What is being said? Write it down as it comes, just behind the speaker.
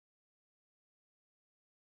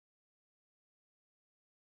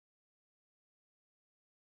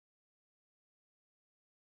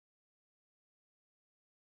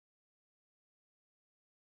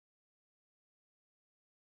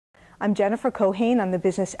I'm Jennifer Keohane. I'm the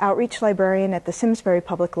Business Outreach Librarian at the Simsbury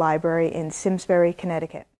Public Library in Simsbury,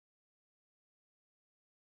 Connecticut.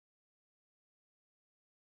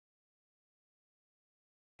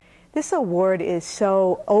 This award is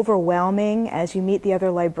so overwhelming as you meet the other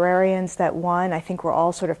librarians that won. I think we're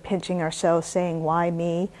all sort of pinching ourselves saying, why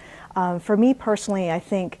me? For me personally, I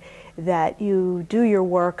think that you do your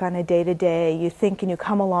work on a day-to-day, you think and you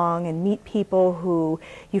come along and meet people who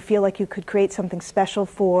you feel like you could create something special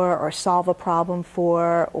for or solve a problem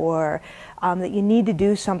for, or that you need to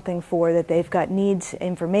do something for, that they've got needs,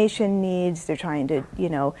 information needs, they're trying to,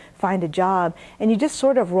 find a job, and you just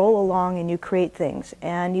sort of roll along and you create things,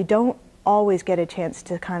 and you don't always get a chance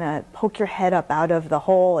to kind of poke your head up out of the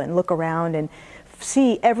hole and look around and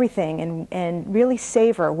see everything and really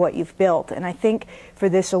savor what you've built. And I think for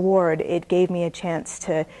this award, it gave me a chance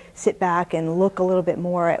to sit back and look a little bit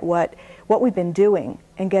more at what we've been doing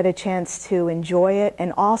and get a chance to enjoy it.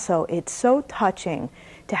 And also, it's so touching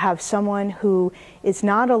to have someone who is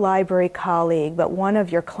not a library colleague, but one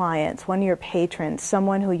of your clients, one of your patrons,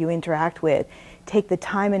 someone who you interact with, take the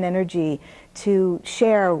time and energy to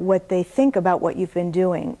share what they think about what you've been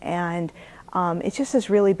doing. And it just has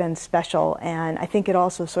really been special, and I think it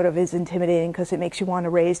also sort of is intimidating because it makes you want to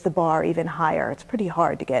raise the bar even higher. It's pretty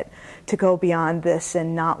hard to go beyond this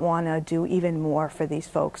and not want to do even more for these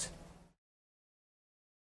folks.